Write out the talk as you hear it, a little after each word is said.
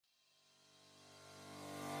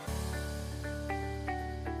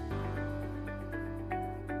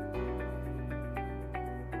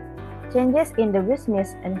Changes in the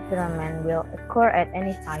business environment will occur at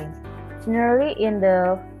any time, generally in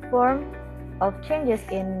the form of changes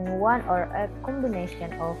in one or a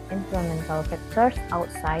combination of environmental factors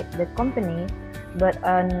outside the company, but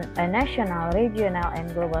on a national, regional,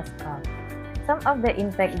 and global scale. Some of the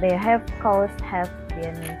impact they have caused have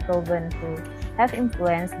been proven to have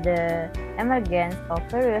influenced the emergence of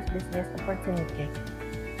various business opportunities.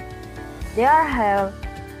 There are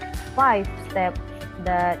 5 steps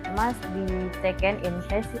that must be taken in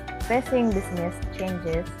facing business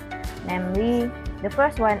changes. Namely, the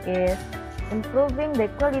first one is improving the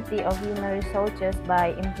quality of human resources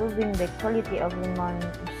by improving the quality of human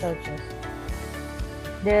resources.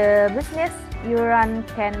 The business you run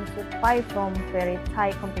can survive from very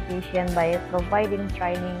tight competition by providing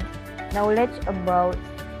training, knowledge about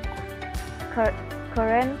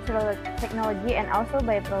current technology, and also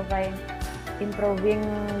by improving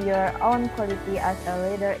your own quality as a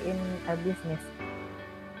leader in a business.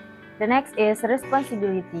 The next is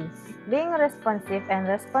responsibility. Being responsive and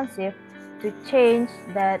responsive to change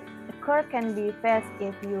that occur can be fast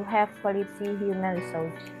if you have quality human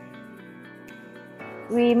resource.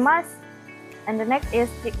 And the next is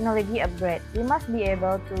technology upgrade. We must be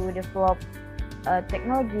able to develop a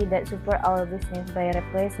technology that supports our business by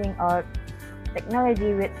replacing our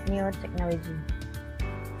technology with new technology.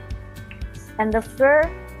 And the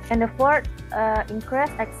fourth,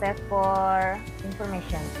 increase access for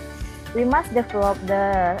information. We must develop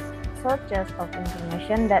the sources of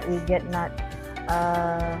information that we get not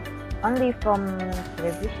only from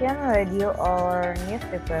television, radio, or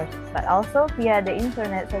newspapers, but also via the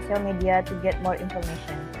internet, social media to get more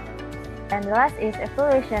information. And the last is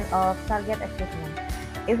evaluation of target achievement.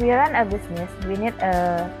 If we run a business, we need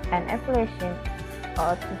an evaluation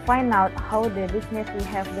to find out how the business we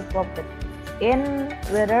have developed in,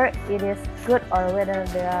 whether it is good or whether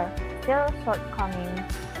there are still shortcomings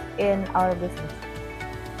in our business.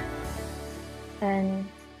 And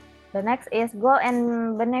the next is goal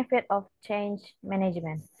and benefit of change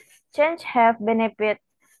management. Change have benefit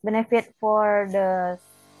for the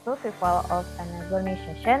survival of an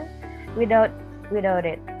organization. Without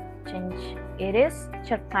it, change it is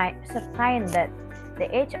certain that the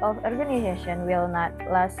age of organization will not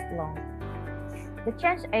last long. The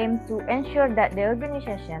change aims to ensure that the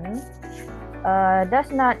organization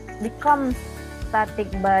does not become static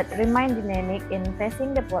but remain dynamic in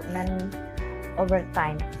facing development over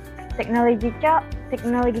time. Technological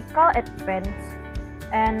advance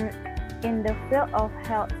and in the field of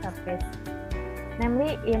health service,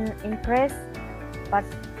 namely in increased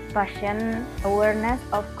patient awareness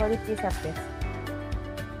of quality service.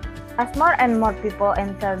 As more and more people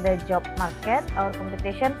enter the job market, our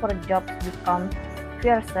competition for jobs becomes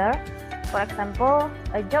fiercer. For example,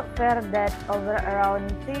 a job fair that over around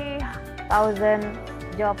 3,000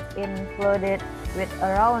 jobs included with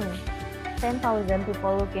around 10,000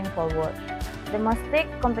 people looking for work. Domestic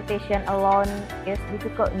competition alone is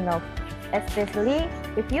difficult enough, especially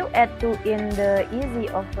if you add to in the easy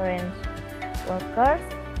of foreign workers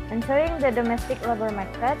entering the domestic labor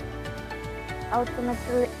market.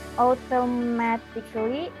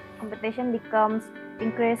 Automatically competition becomes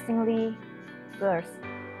increasingly worse.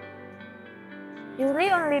 Usually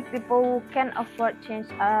only people who can afford change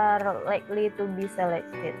are likely to be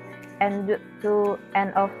selected. And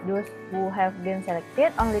of those who have been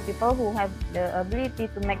selected, only people who have the ability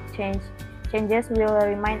to make changes will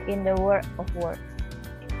remain in the world of work.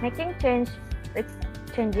 Making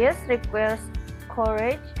changes requires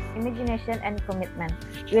courage, imagination, and commitment.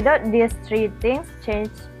 Without these 3 things,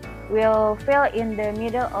 change will fail in the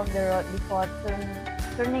middle of the road before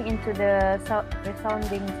turning into the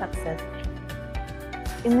resounding success.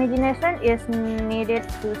 Imagination is needed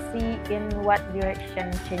to see in what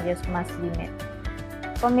direction changes must be made.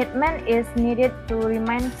 Commitment is needed to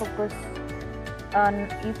remain focused on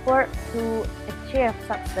effort to achieve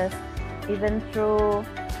success, even though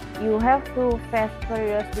you have to face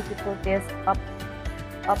various difficulties,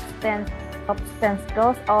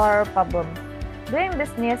 obstacles, or problems. Doing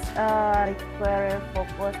business requires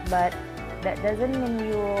focus, but that doesn't mean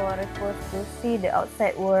you refuse to see the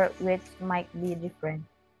outside world, which might be different.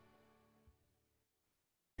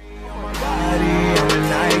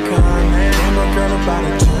 Girl about a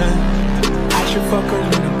 10, I should fuck her in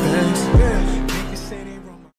the Benz.